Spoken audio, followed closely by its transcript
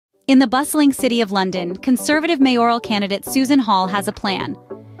In the bustling city of London, Conservative mayoral candidate Susan Hall has a plan.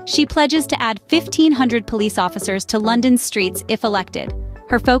 She pledges to add 1,500 police officers to London's streets if elected.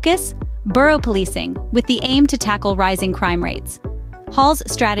 Her focus? Borough policing, with the aim to tackle rising crime rates. Hall's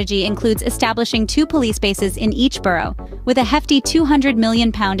strategy includes establishing 2 police bases in each borough, with a hefty £200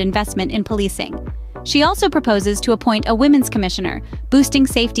 million investment in policing. She also proposes to appoint a women's commissioner, boosting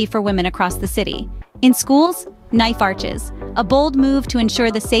safety for women across the city. In schools, knife arches, a bold move to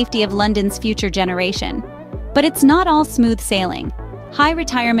ensure the safety of London's future generation. But it's not all smooth sailing. High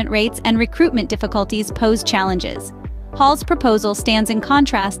retirement rates and recruitment difficulties pose challenges. Hall's proposal stands in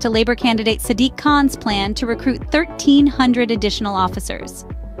contrast to Labour candidate Sadiq Khan's plan to recruit 1,300 additional officers.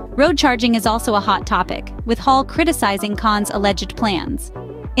 Road charging is also a hot topic, with Hall criticizing Khan's alleged plans.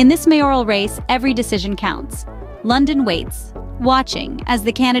 In this mayoral race, every decision counts. London waits, watching as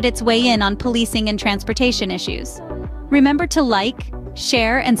the candidates weigh in on policing and transportation issues. Remember to like,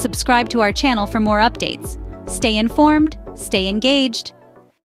 share, and subscribe to our channel for more updates. Stay informed, stay engaged.